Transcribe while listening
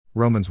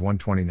Romans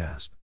 1:20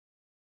 NASB.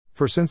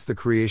 For since the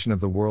creation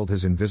of the world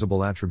his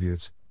invisible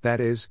attributes,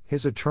 that is,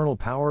 his eternal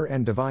power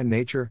and divine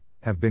nature,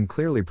 have been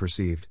clearly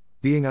perceived,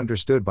 being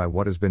understood by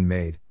what has been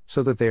made,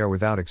 so that they are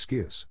without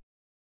excuse.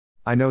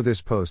 I know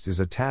this post is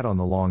a tad on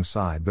the long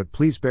side, but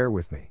please bear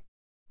with me.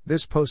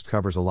 This post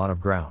covers a lot of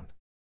ground.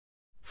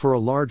 For a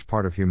large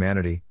part of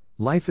humanity,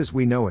 life as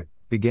we know it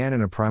began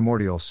in a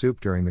primordial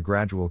soup during the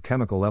gradual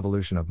chemical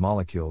evolution of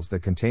molecules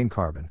that contain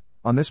carbon,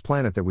 on this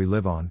planet that we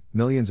live on,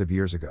 millions of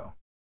years ago.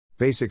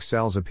 Basic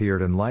cells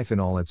appeared and life in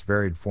all its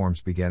varied forms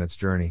began its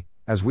journey,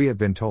 as we have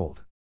been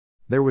told.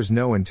 There was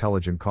no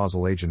intelligent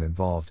causal agent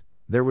involved,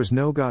 there was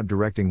no God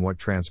directing what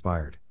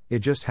transpired, it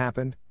just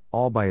happened,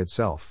 all by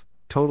itself,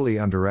 totally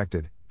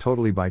undirected,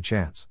 totally by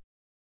chance.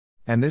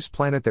 And this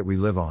planet that we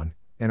live on,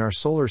 in our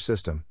solar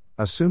system,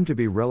 assumed to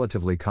be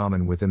relatively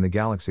common within the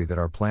galaxy that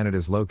our planet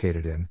is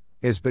located in,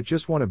 is but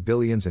just one of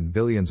billions and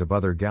billions of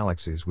other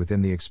galaxies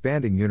within the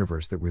expanding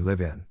universe that we live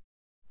in.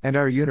 And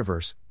our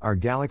universe, our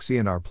galaxy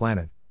and our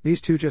planet, these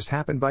two just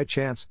happened by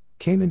chance,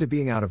 came into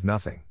being out of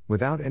nothing,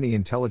 without any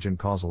intelligent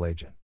causal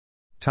agent.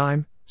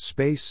 Time,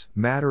 space,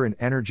 matter and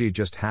energy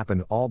just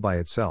happened all by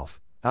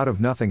itself, out of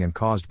nothing and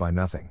caused by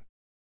nothing.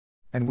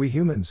 And we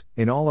humans,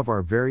 in all of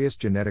our various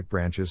genetic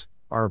branches,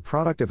 are a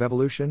product of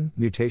evolution,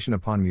 mutation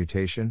upon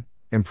mutation,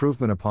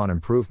 improvement upon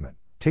improvement,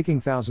 taking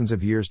thousands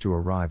of years to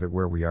arrive at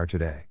where we are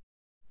today.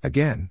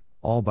 Again,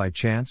 all by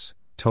chance,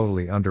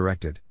 totally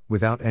undirected,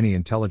 without any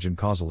intelligent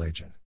causal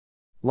agent.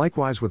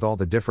 Likewise with all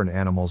the different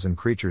animals and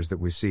creatures that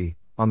we see,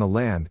 on the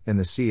land, in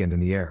the sea and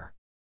in the air.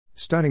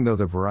 Stunning though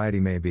the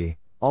variety may be,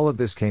 all of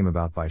this came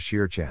about by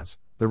sheer chance,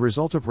 the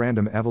result of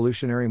random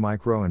evolutionary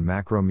micro and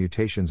macro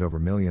mutations over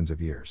millions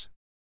of years.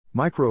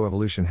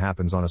 Microevolution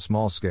happens on a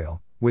small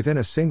scale, within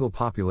a single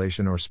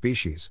population or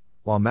species,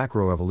 while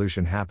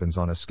macroevolution happens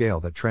on a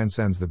scale that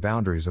transcends the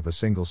boundaries of a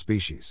single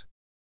species.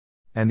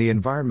 And the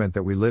environment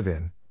that we live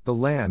in, the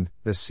land,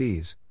 the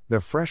seas,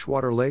 the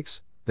freshwater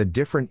lakes, the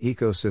different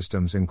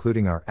ecosystems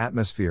including our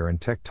atmosphere and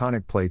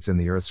tectonic plates in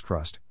the Earth's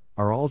crust,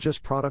 are all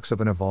just products of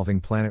an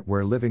evolving planet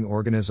where living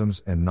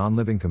organisms and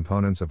non-living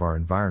components of our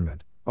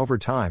environment, over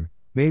time,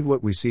 made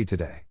what we see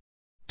today.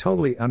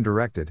 Totally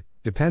undirected,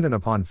 dependent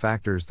upon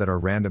factors that are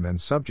random and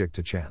subject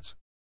to chance.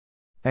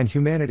 And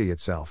humanity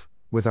itself,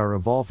 with our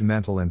evolved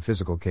mental and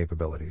physical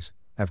capabilities,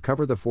 have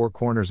covered the four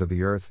corners of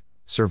the Earth,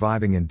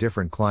 surviving in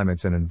different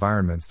climates and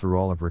environments through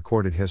all of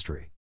recorded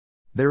history.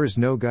 There is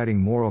no guiding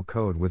moral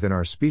code within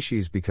our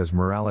species because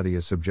morality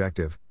is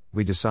subjective.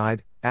 We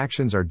decide,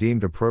 actions are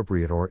deemed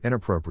appropriate or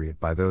inappropriate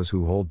by those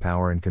who hold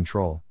power and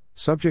control,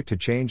 subject to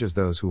change as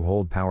those who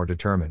hold power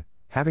determine,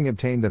 having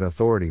obtained that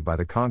authority by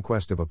the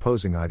conquest of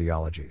opposing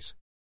ideologies.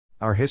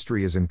 Our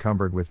history is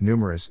encumbered with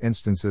numerous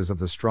instances of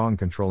the strong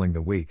controlling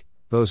the weak,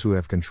 those who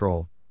have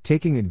control,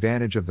 taking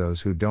advantage of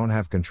those who don't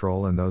have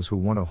control and those who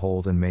want to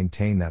hold and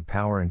maintain that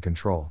power and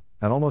control,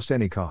 at almost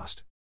any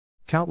cost.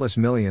 Countless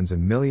millions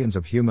and millions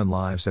of human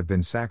lives have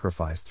been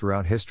sacrificed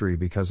throughout history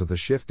because of the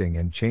shifting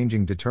and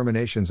changing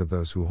determinations of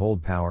those who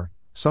hold power,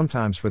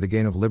 sometimes for the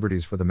gain of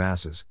liberties for the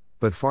masses,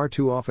 but far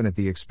too often at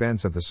the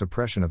expense of the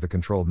suppression of the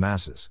controlled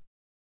masses.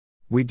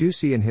 We do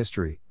see in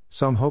history,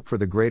 some hope for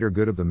the greater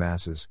good of the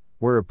masses,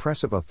 where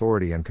oppressive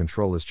authority and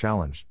control is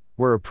challenged,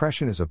 where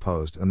oppression is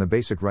opposed and the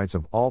basic rights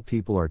of all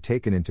people are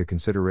taken into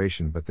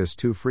consideration, but this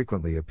too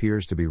frequently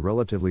appears to be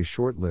relatively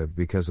short-lived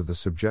because of the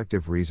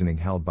subjective reasoning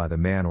held by the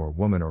man or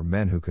woman or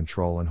men who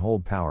control and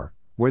hold power,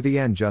 where the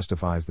end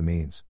justifies the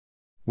means.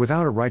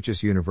 Without a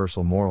righteous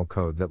universal moral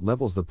code that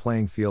levels the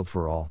playing field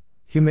for all,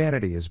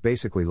 humanity is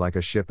basically like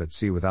a ship at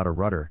sea without a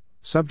rudder,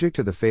 subject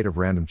to the fate of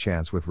random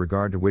chance with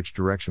regard to which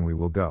direction we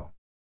will go.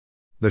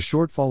 The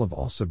shortfall of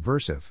all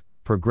subversive,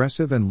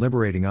 progressive and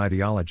liberating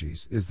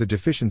ideologies is the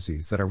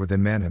deficiencies that are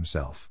within man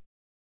himself.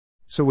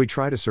 So we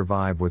try to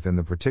survive within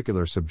the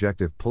particular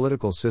subjective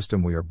political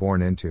system we are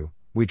born into,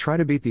 we try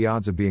to beat the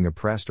odds of being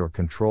oppressed or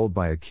controlled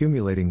by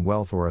accumulating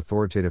wealth or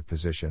authoritative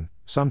position,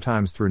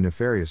 sometimes through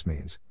nefarious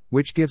means,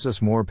 which gives us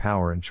more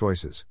power and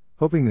choices,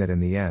 hoping that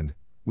in the end,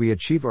 we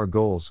achieve our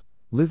goals,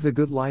 live the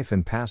good life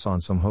and pass on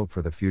some hope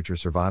for the future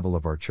survival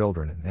of our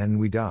children and then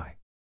we die.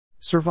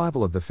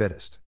 Survival of the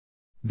fittest.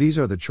 These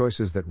are the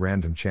choices that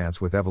random chance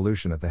with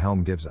evolution at the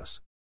helm gives us.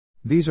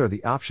 These are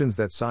the options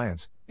that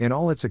science, in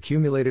all its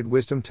accumulated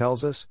wisdom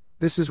tells us,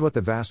 this is what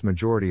the vast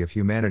majority of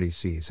humanity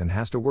sees and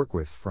has to work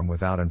with from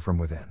without and from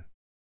within.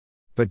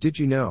 But did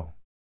you know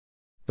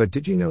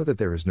that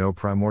there is no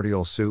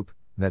primordial soup,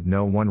 that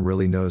no one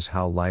really knows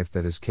how life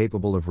that is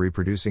capable of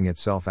reproducing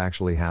itself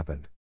actually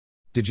happened?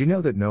 Did you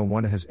know that no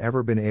one has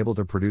ever been able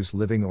to produce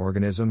living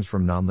organisms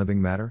from non-living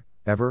matter,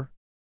 ever?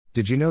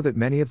 Did you know that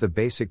many of the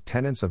basic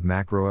tenets of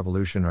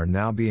macroevolution are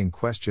now being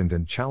questioned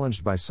and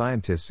challenged by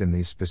scientists in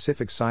these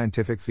specific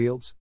scientific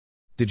fields?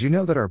 Did you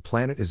know that our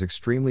planet is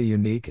extremely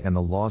unique and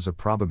the laws of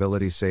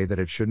probability say that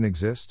it shouldn't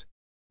exist?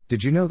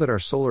 Did you know that our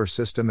solar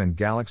system and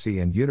galaxy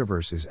and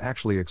universe is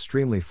actually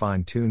extremely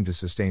fine-tuned to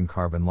sustain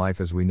carbon life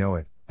as we know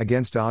it,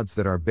 against odds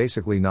that are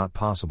basically not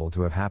possible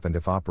to have happened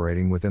if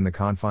operating within the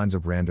confines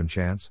of random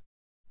chance?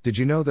 Did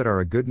you know that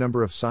a good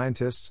number of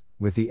scientists,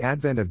 with the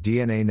advent of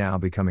DNA now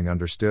becoming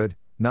understood,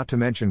 not to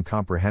mention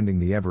comprehending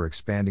the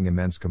ever-expanding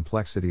immense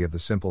complexity of the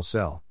simple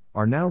cell,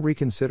 are now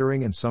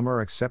reconsidering and some are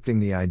accepting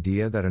the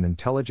idea that an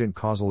intelligent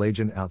causal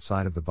agent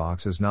outside of the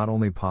box is not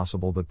only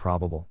possible but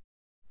probable.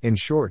 In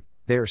short,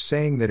 they are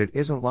saying that it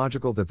isn't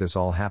logical that this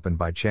all happened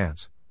by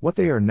chance. What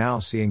they are now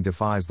seeing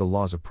defies the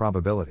laws of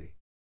probability.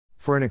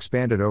 For an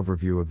expanded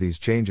overview of these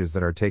changes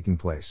that are taking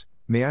place,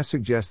 may I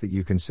suggest that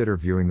you consider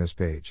viewing this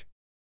page.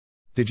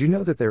 Did you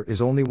know that there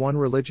is only one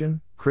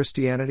religion,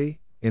 Christianity,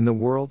 in the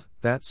world,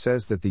 that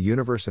says that the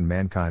universe and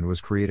mankind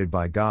was created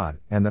by God,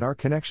 and that our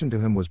connection to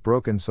Him was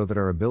broken so that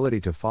our ability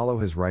to follow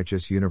His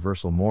righteous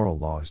universal moral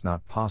law is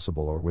not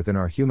possible or within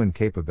our human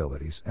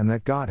capabilities, and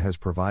that God has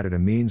provided a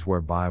means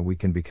whereby we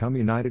can become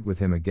united with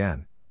Him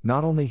again,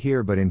 not only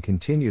here but in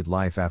continued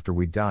life after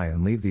we die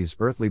and leave these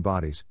earthly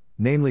bodies,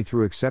 namely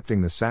through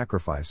accepting the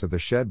sacrifice of the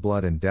shed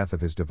blood and death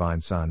of His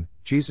divine Son,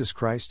 Jesus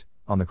Christ,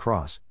 on the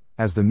cross,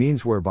 as the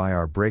means whereby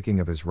our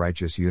breaking of His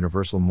righteous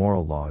universal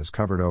moral law is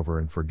covered over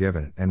and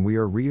forgiven and we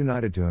are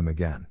reunited to Him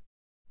again.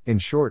 In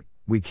short,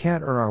 we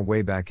can't earn our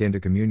way back into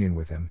communion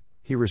with Him,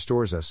 He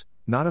restores us,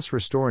 not us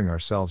restoring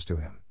ourselves to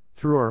Him,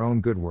 through our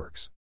own good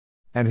works.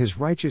 And His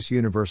righteous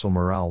universal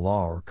moral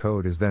law or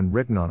code is then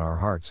written on our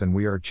hearts and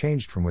we are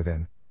changed from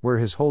within, where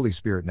His Holy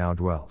Spirit now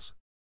dwells.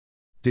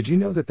 Did you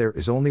know that there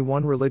is only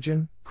one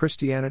religion,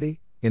 Christianity,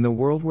 in the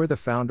world where the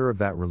founder of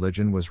that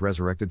religion was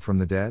resurrected from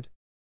the dead?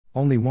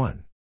 Only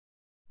one.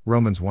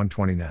 Romans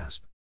 1:20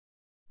 NASB.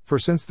 For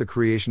since the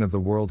creation of the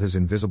world His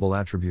invisible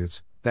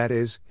attributes, that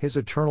is, His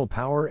eternal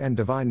power and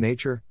divine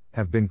nature,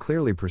 have been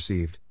clearly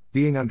perceived,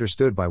 being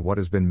understood by what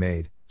has been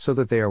made, so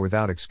that they are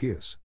without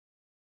excuse.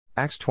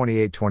 Acts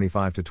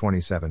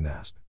 28:25-27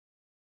 NASB.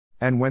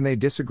 And when they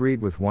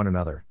disagreed with one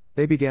another,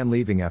 they began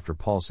leaving after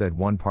Paul said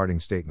one parting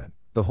statement,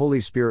 the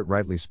Holy Spirit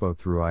rightly spoke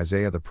through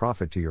Isaiah the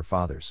prophet to your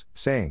fathers,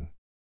 saying,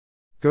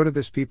 Go to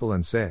this people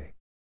and say,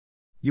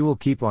 You will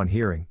keep on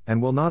hearing,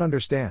 and will not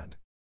understand.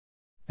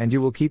 And you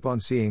will keep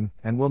on seeing,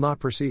 and will not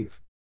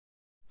perceive.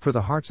 For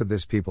the hearts of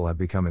this people have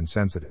become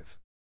insensitive.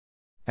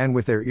 And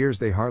with their ears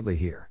they hardly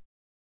hear.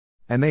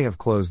 And they have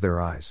closed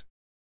their eyes.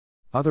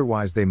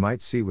 Otherwise they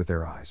might see with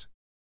their eyes.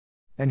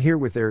 And hear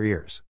with their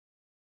ears.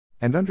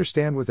 And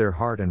understand with their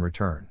heart and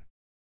return.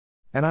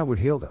 And I would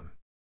heal them.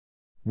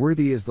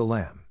 Worthy is the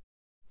Lamb.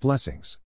 Blessings.